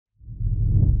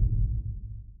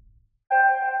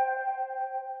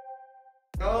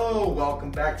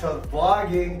welcome back to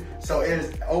vlogging. So it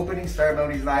is opening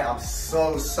ceremonies night. I'm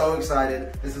so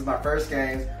excited. This is my first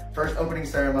games, first opening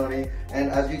ceremony, and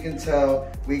as you can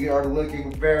tell, we are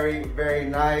looking very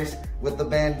nice with the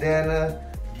bandana,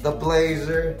 the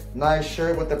blazer, nice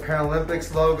shirt with the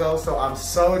Paralympics logo. So I'm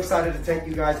so excited to take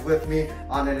you guys with me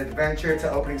on an adventure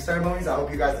to opening ceremonies. I hope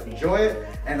you guys enjoy it,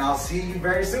 and I'll see you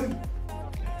very soon.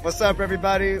 What's up,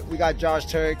 everybody? We got Josh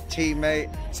Turk,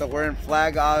 teammate. So we're in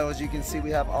flag aisle. As you can see,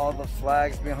 we have all the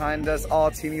flags behind us.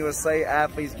 All Team USA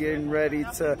athletes getting ready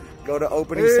to go to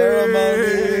opening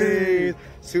ceremonies.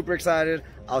 Super excited.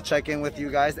 I'll check in with you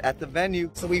guys at the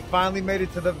venue. So we finally made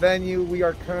it to the venue. We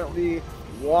are currently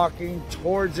walking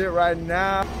towards it right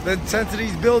now. The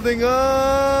intensity's building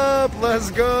up.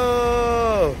 Let's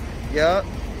go. Yep.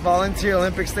 Volunteer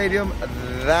Olympic Stadium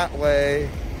that way.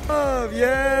 Oh,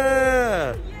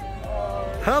 yeah.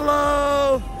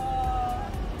 Hello!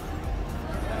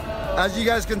 As you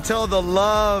guys can tell, the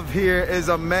love here is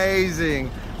amazing.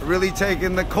 Really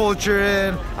taking the culture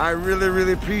in. I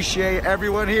really appreciate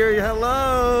everyone here.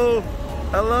 Hello!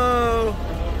 Hello!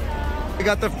 We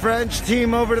got the French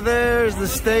team over there. There's the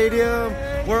stadium.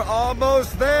 We're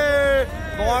almost there.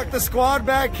 Walk the squad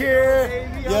back here.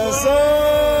 Yes,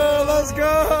 sir! Let's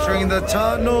go! Entering the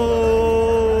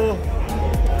tunnel.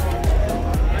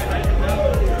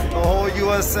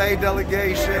 USA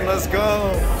delegation, let's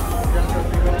go.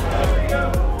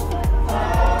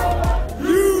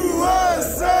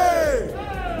 USA!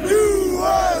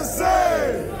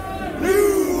 USA!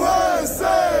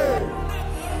 USA!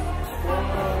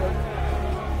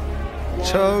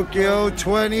 Tokyo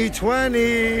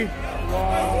 2020.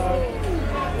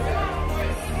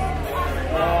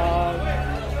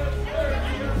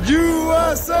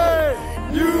 USA!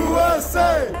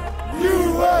 USA!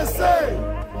 USA!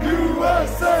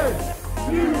 USA!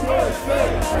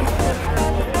 USA!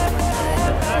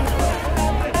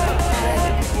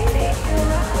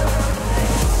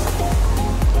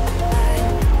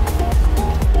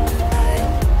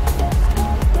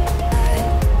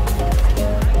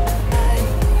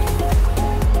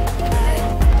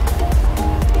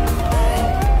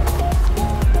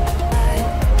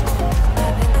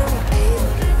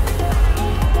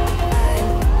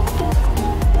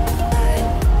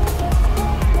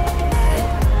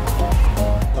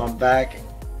 Back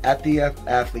at the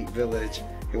Athlete Village.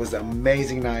 It was an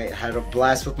amazing night. Had a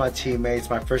blast with my teammates.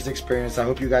 My first experience. I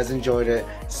hope you guys enjoyed it.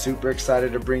 Super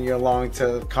excited to bring you along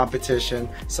to competition.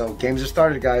 So games are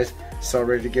started, guys. So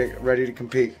ready to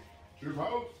compete.